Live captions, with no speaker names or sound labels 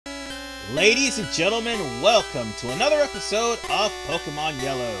Ladies and gentlemen, welcome to another episode of Pokemon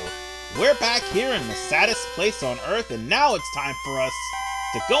Yellow. We're back here in the saddest place on Earth, and now it's time for us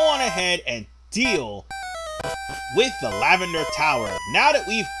to go on ahead and deal with the Lavender Tower. Now that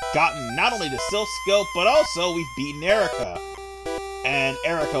we've gotten not only the Silph Scope, but also we've beaten Erica. And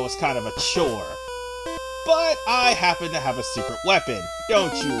Erica was kind of a chore. But I happen to have a secret weapon,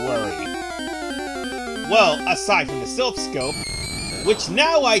 don't you worry. Well, aside from the Silph Scope, which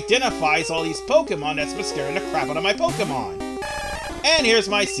now identifies all these Pokemon that's been scaring the crap out of my Pokemon. And here's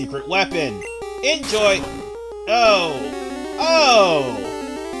my secret weapon. Enjoy. Oh.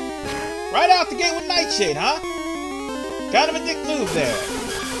 Right out the gate with Nightshade, huh? Kind of a dick move there.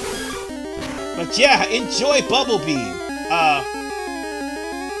 But yeah, enjoy Bubble Beam.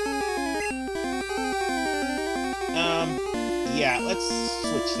 Yeah, let's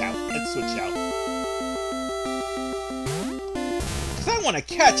switch out. I want to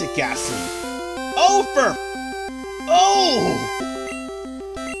catch a Ghastly. Oh!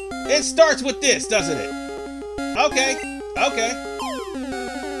 It starts with this, doesn't it? Okay.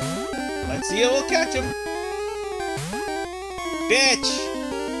 Let's see if we'll catch him. Bitch!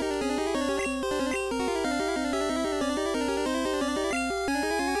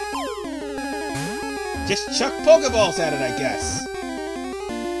 Just chuck Pokeballs at it, I guess.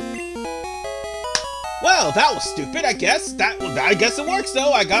 Well, that was stupid, I guess. I guess it works,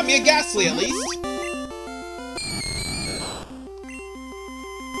 though. I got me a Ghastly, at least.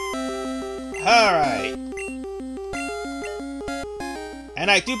 Alright. And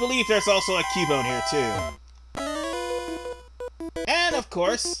I do believe there's also a Cubone here, too. And, of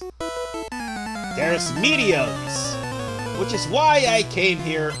course, there's Mediums, which is why I came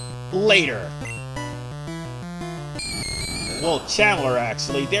here later. Well, Chandler,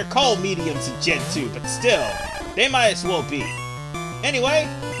 actually. They're called Mediums in Gen 2, but still, they might as well be. Anyway,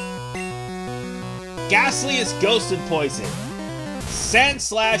 Ghastly is Ghost and Poison. Sand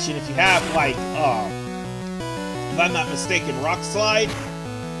Slash, and if you have, like, if I'm not mistaken, Rock Slide,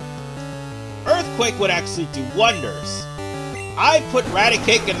 Earthquake would actually do wonders. I put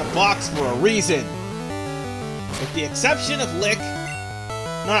Raticate in the box for a reason. With the exception of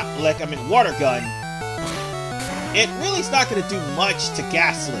Water Gun, it really's not going to do much to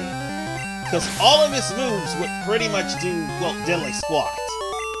Ghastly, because all of his moves would pretty much do, well, diddly squat.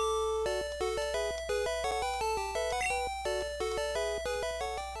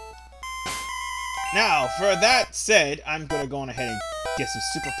 Now, for that said, I'm going to go on ahead and get some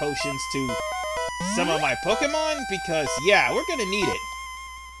Super Potions to some of my Pokemon, because, yeah, we're going to need it.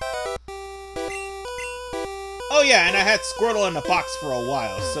 Oh yeah, and I had Squirtle in the box for a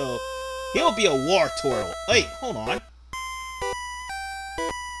while, so he'll be a Wartortle. Wait, hold on.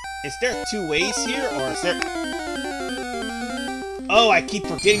 Is there two ways here, or is there... Oh, I keep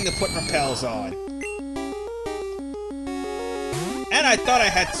forgetting to put Repels on. And I thought I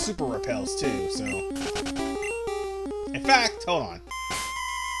had Super Repels, too, so... In fact, hold on.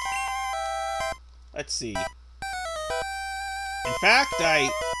 Let's see. In fact,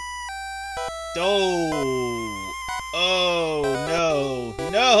 Oh,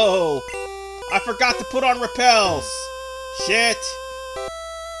 no! I forgot to put on Repels! Shit!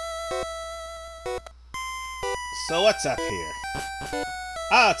 So what's up here?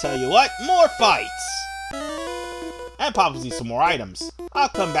 I'll tell you what, more fights! And probably some more items. I'll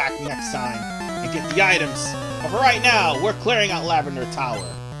come back next time and get the items. But for right now, we're clearing out Lavender Tower.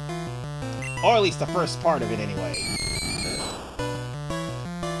 Or at least the first part of it anyway.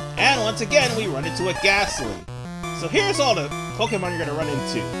 And once again, we run into a Ghastly. So here's all the Pokemon you're going to run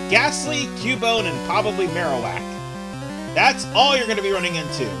into. Ghastly, Cubone, and probably Marowak. That's all you're going to be running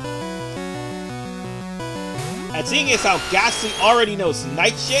into. And seeing as how Ghastly already knows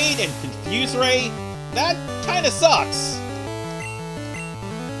Nightshade and Confuse Ray, that kind of sucks.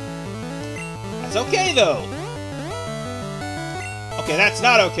 That's okay, though. Okay, that's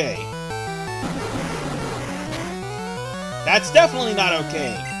not okay. That's definitely not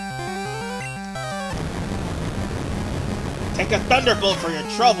okay. Take a Thunderbolt for your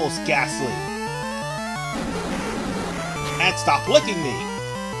troubles, Ghastly. And stop licking me.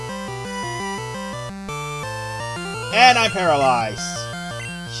 And I'm paralyzed.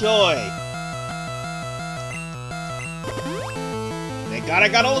 Joy. Thank God I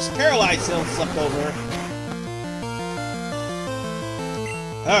got all those paralyzed cells left over.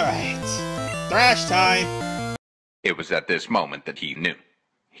 Alright. Thrash time. It was at this moment that he knew.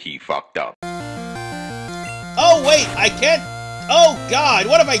 He fucked up. Oh, wait, I can't... Oh, God,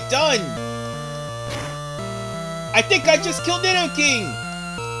 what have I done? I think I just killed Nidoking!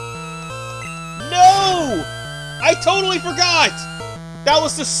 No! I totally forgot! That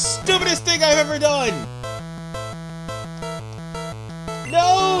was the stupidest thing I've ever done!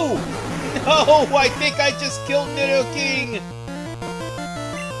 No! No! I think I just killed Nidoking!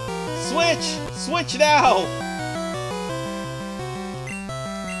 Switch! Switch now!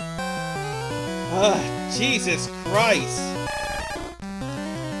 Jesus Christ!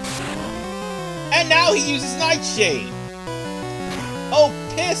 And now he uses Nightshade! Oh,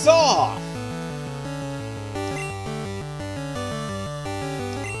 piss off!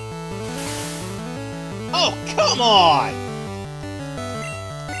 Oh, come on!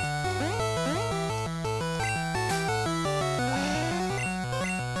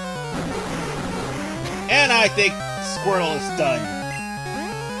 And I think Squirtle is done.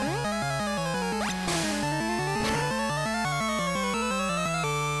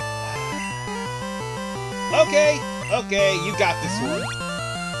 Okay, okay, you got this one.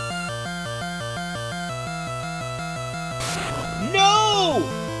 No!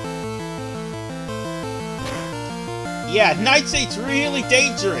 Yeah, Nightshade's really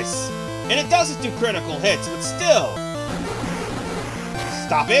dangerous. And it doesn't do critical hits, but still.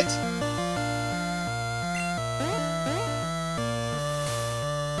 Stop it.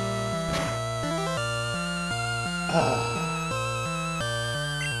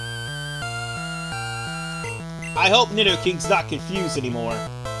 I hope Nidoking's not confused anymore.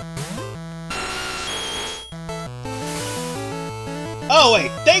 Oh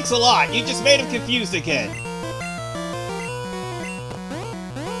wait, thanks a lot! You just made him confused again.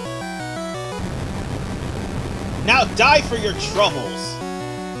 Now die for your troubles.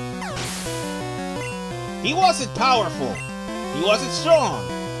 He wasn't powerful. He wasn't strong.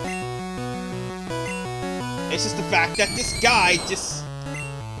 It's just the fact that this guy just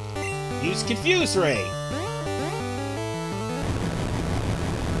used Confuse Ray.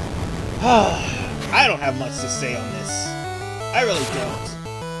 I don't have much to say on this. I really don't.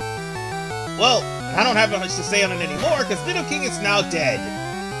 Well, I don't have much to say on it anymore because Nidoking is now dead.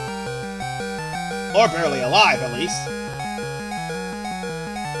 Or barely alive, at least.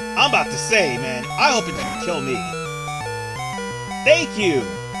 I'm about to say, man, I hope it doesn't kill me. Thank you!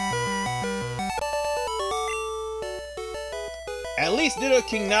 At least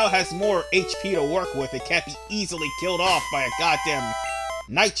Nidoking now has more HP to work with and can't be easily killed off by a goddamn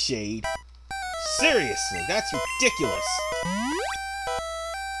Nightshade. Seriously, that's ridiculous.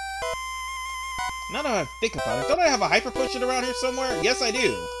 Now that I think about it, don't I have a Hyper Potion around here somewhere? Yes, I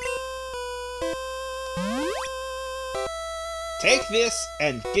do. Take this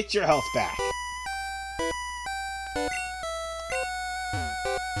and get your health back.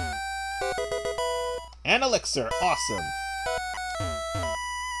 An Elixir, awesome.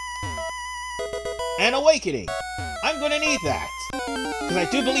 An Awakening. I'm gonna need that. Because I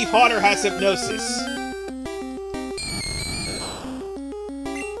do believe Haunter has Hypnosis.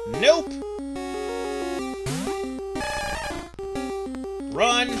 Nope.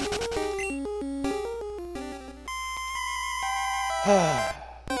 Run.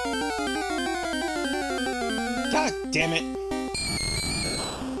 God damn it.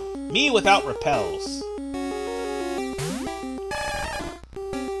 Me without repels.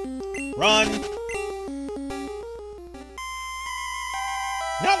 Run.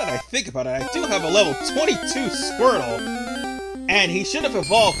 Now that I think about it, I do have a level 22 Squirtle. And he should have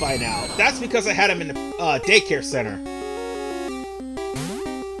evolved by now. That's because I had him in the daycare center.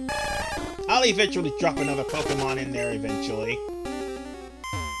 I'll eventually drop another Pokemon in there eventually.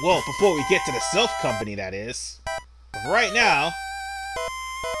 Well, before we get to the Silph Company, that is. But right now...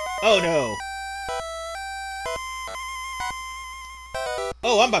 Oh no.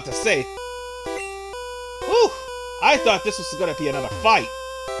 Oh, I'm about to say... Whew! I thought this was gonna be another fight.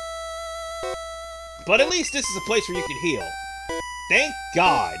 But at least this is a place where you can heal. Thank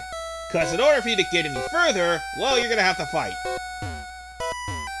God! Because in order for you to get any further, well, you're gonna have to fight.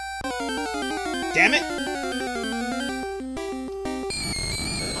 Damn it!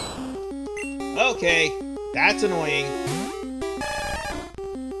 Okay, that's annoying.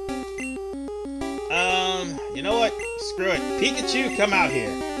 You know what? Screw it. Pikachu, come out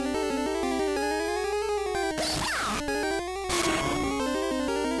here.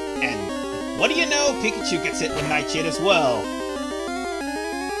 And what do you know? Pikachu gets hit with Nightshade as well.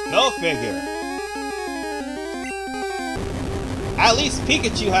 Go figure. At least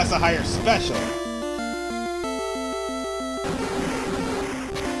Pikachu has a higher special.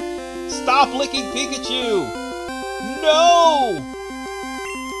 Stop licking Pikachu! No!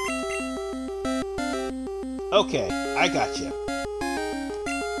 Okay, I got you.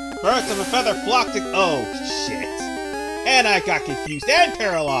 Birds of a feather flock to... Oh, shit. And I got confused and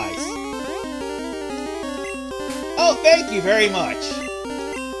paralyzed. Oh, thank you very much.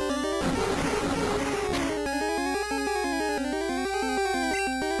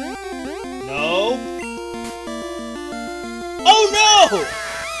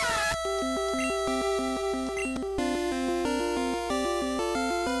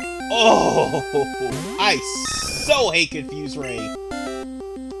 Oh, I so hate Confuse Ray.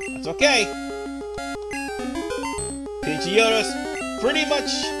 That's okay. Pidgeotto's pretty much...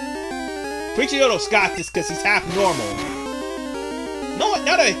 Pidgeotto's got this because he's half normal. No,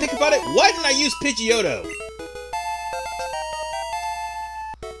 now that I think about it, why didn't I use Pidgeotto?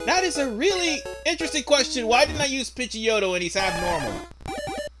 That is a really interesting question. Why didn't I use Pidgeotto and he's half normal?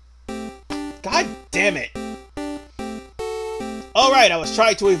 God damn it. Alright, I was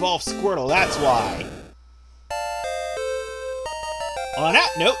trying to evolve Squirtle, that's why. On that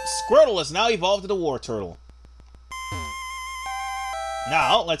note, Squirtle is now evolved into War Turtle.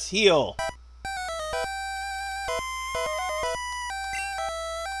 Now, let's heal.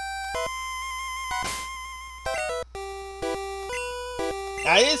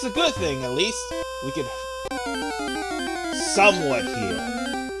 That is a good thing, at least. We can somewhat heal.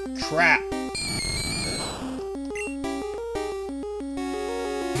 Crap.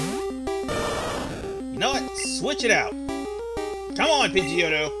 You know what? Switch it out. Come on,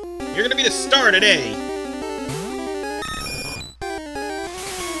 Pidgeotto. You're gonna be the star today.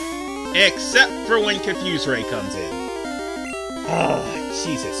 Except for when Confuse Ray comes in. Oh,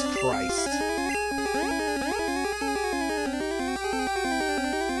 Jesus Christ.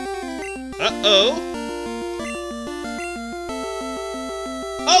 Uh-oh.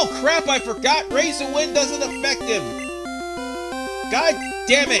 Oh, crap, I forgot Razor Wind doesn't affect him. God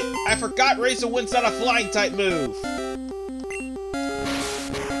damn it, I forgot Razor Wind's not a flying type move.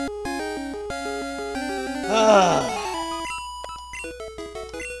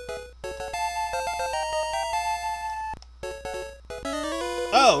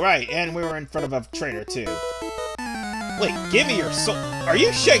 Oh, right, and we were in front of a trainer, too. Wait, give me your soul. Are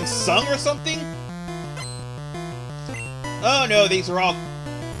you Shang Tsung or something? Oh no, these are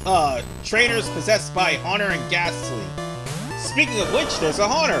all trainers possessed by Honor and Ghastly. Speaking of which, there's a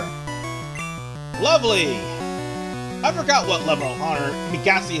Honor. Lovely. I forgot what level Honor,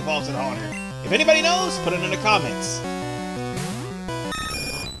 Ghastly evolves in Honor. If anybody knows, put it in the comments.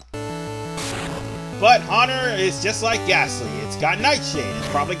 But Honor is just like Ghastly. It's got Nightshade, it's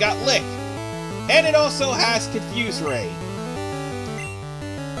probably got Lick. And it also has Confuse Ray.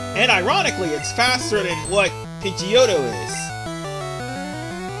 And ironically, it's faster than what Pidgeotto is.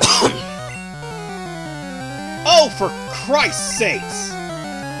 Oh, for Christ's sakes!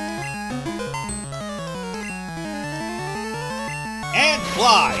 And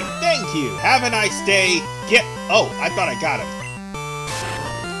fly! Thank you! Have a nice day! Get... Oh, I thought I got him.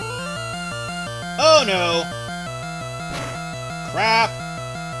 Oh no! Crap!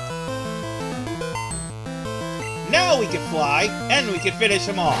 Now we can fly, and we can finish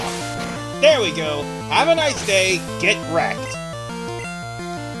him off. There we go. Have a nice day. Get wrecked.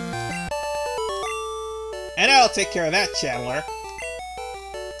 And I'll take care of that, Chandler.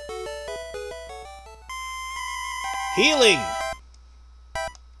 Healing!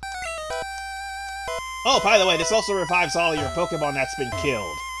 Oh, by the way, this also revives all of your Pokemon that's been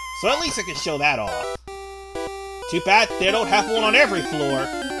killed. So at least I can show that off. Too bad they don't have one on every floor.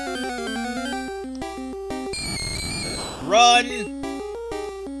 Run!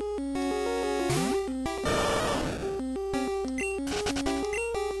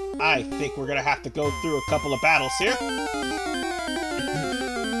 I think we're gonna have to go through a couple of battles here.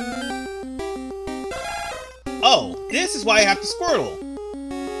 Oh, this is why I have to Squirtle.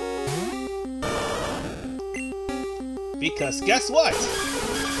 Because guess what?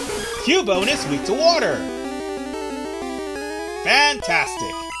 Cubone is weak to water.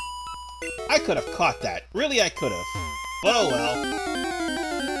 Fantastic. I could have caught that. Really, I could have. But oh well.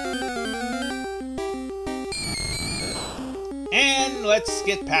 And let's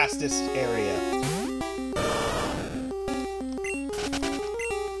get past this area.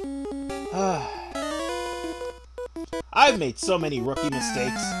 I've made so many rookie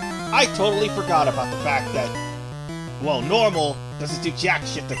mistakes. I totally forgot about the fact that, well, normal doesn't do jack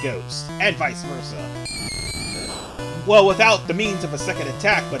shit to Ghost, and vice versa. Well, without the means of a second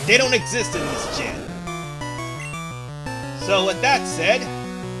attack, but they don't exist in this gen. So with that said,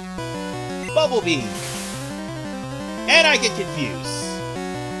 Bubble Beam. And I get confused.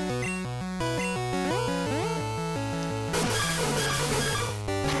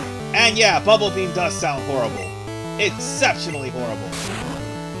 And yeah, Bubble Beam does sound horrible. Exceptionally horrible.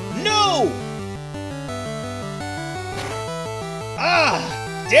 No! Ah,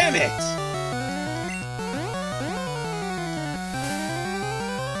 damn it!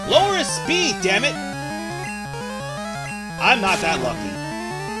 Lower his speed, damn it! I'm not that lucky.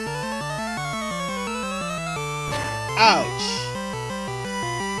 Ouch.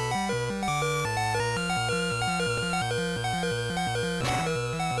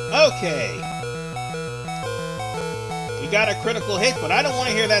 Okay. We got a critical hit, but I don't want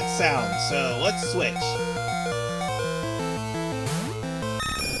to hear that sound, so let's switch.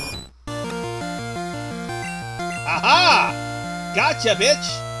 Aha! Gotcha, bitch!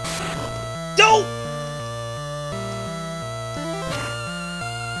 Don't!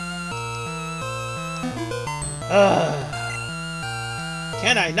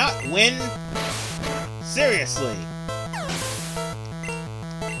 Can I not win? Seriously.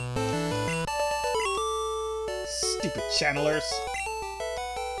 Stupid channelers.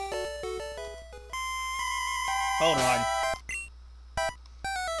 Hold on.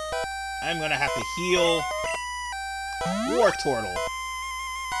 I'm gonna have to heal War Turtle.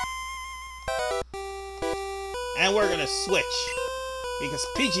 And we're gonna switch. Because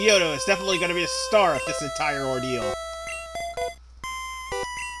Pidgeotto is definitely gonna be the star of this entire ordeal.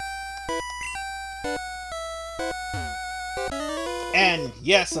 And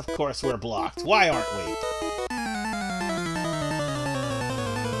yes, of course we're blocked. Why aren't we?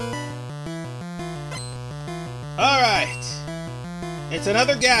 Alright. It's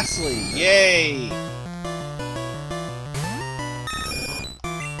another Ghastly. Yay!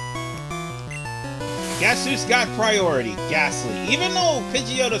 Guess who's got priority? Ghastly. Even though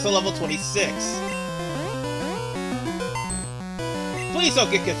Pidgeotto's a level 26. Please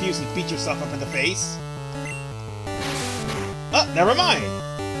don't get confused and beat yourself up in the face. Oh, never mind.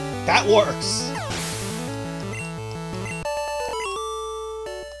 That works.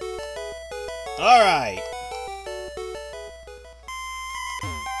 Alright.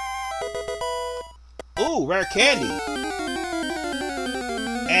 Ooh, rare candy.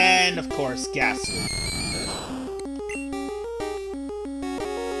 And, of course, Ghastly.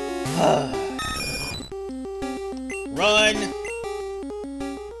 Run.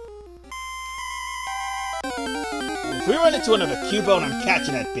 If we run into another Cubone, I'm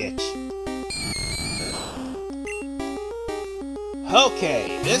catching that bitch.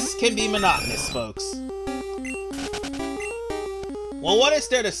 Okay, this can be monotonous, folks. Well, what is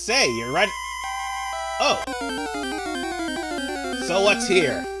there to say? You're right. Oh. So what's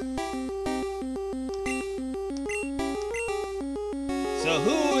here? So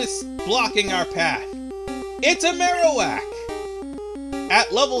who is blocking our path? It's a Marowak!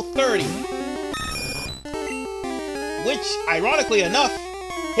 At level 30. Which, ironically enough,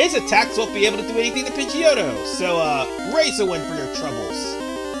 his attacks won't be able to do anything to Pidgeotto. So, raise a win for your troubles.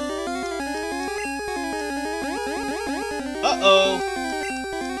 Uh-oh.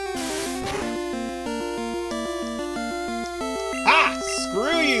 Ha!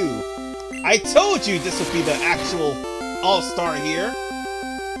 Screw you! I told you this would be the actual all-star here.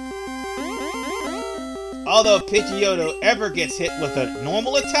 Although Pidgeotto ever gets hit with a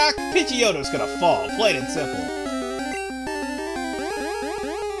normal attack, Pidgeotto's gonna fall, plain and simple.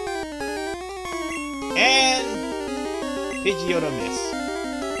 And Pidgeotto miss.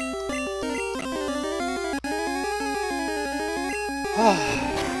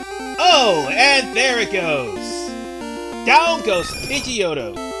 Oh, and there it goes. Down goes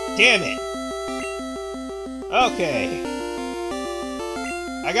Pidgeotto. Damn it. Okay.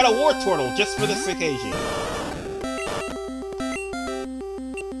 I got a War Turtle just for this occasion.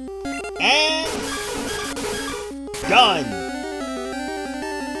 And done.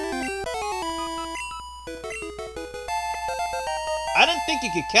 I didn't think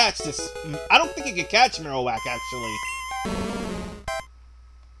you could catch this. I don't think you could catch Marowak, actually.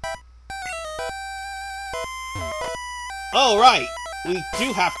 Oh, right. We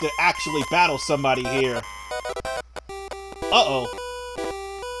do have to actually battle somebody here. Uh-oh.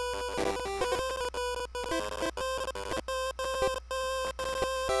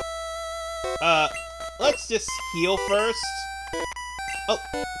 Let's just heal first. Oh,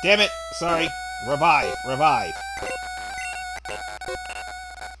 damn it. Sorry. Revive. Revive.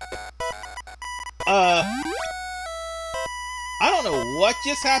 I don't know what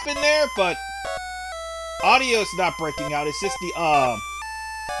just happened there, but audio's not breaking out. It's just the, I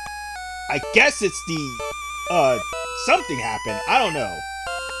guess it's the, something happened. I don't know.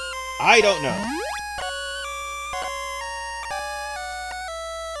 I don't know.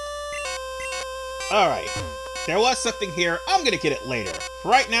 Alright. There was something here. I'm gonna get it later.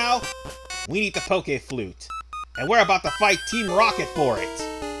 For right now, we need the Poke Flute. And we're about to fight Team Rocket for it.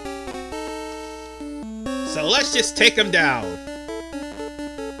 So let's just take them down.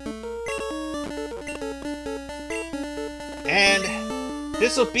 And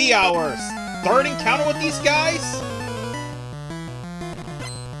this will be our third encounter with these guys.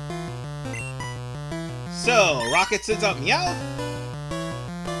 So, Rocket sends out Meowth.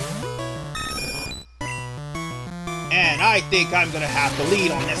 And I think I'm gonna have the lead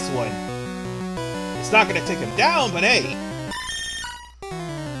on this one. It's not gonna take him down, but hey.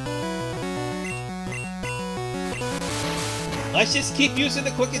 Let's just keep using the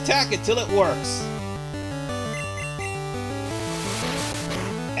quick attack until it works.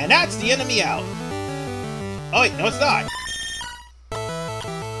 And that's the enemy out. Oh wait, no it's not.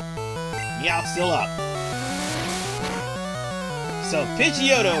 Meow's still up. So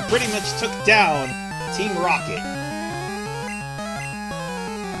Pidgeotto pretty much took down Team Rocket.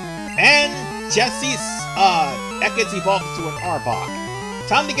 And Jesse's Ekans evolved into an Arbok.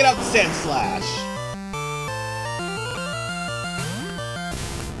 Time to get out the Sand Slash.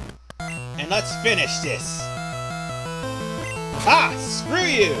 And let's finish this. Ha! Screw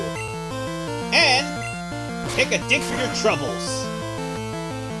you! And take a dig for your troubles.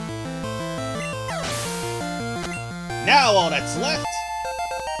 Now all that's left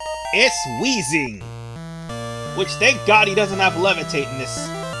is Wheezing. Which, thank God, he doesn't have Levitate in this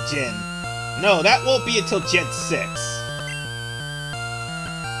gen. No, that won't be until Gen 6.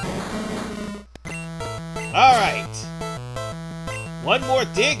 Alright. One more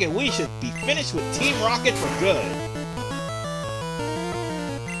dig and we should be finished with Team Rocket for good.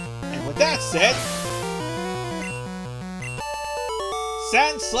 And with that said,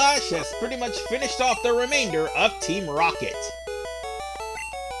 Sand Slash has pretty much finished off the remainder of Team Rocket.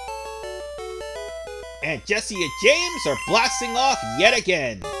 And Jesse and James are blasting off yet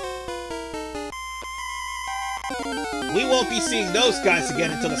again. We won't be seeing those guys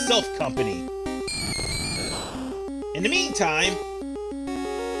again until the Silph Company. In the meantime,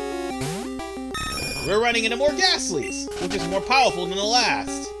 we're running into more Ghastlies, which is more powerful than the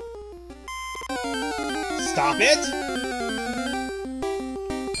last. Stop it!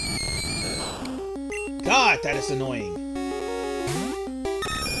 God, that is annoying.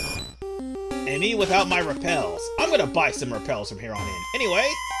 And me without my repels. I'm gonna buy some repels from here on in. Anyway.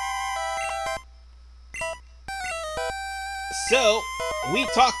 So, we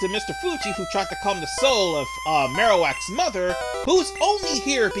talked to Mr. Fuji, who tried to calm the soul of Marowak's mother, who's only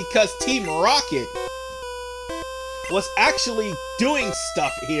here because Team Rocket was actually doing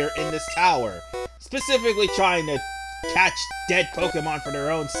stuff here in this tower. Specifically trying to catch dead Pokemon for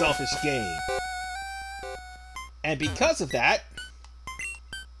their own selfish gain. And because of that,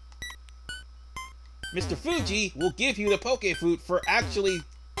 Mr. Fuji will give you the Poke Fruit for actually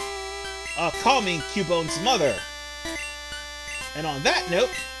calming Cubone's mother. And on that note,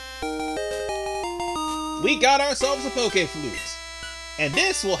 we got ourselves a Poke Flute. And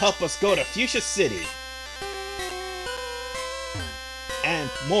this will help us go to Fuchsia City. And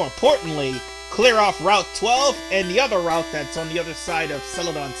more importantly, clear off Route 12 and the other route that's on the other side of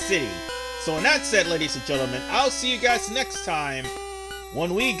Celadon City. So in that said, ladies and gentlemen, I'll see you guys next time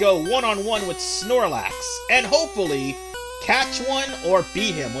when we go one-on-one with Snorlax, and hopefully catch one or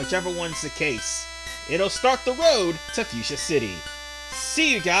beat him, whichever one's the case. It'll start the road to Fuchsia City.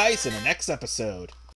 See you guys in the next episode.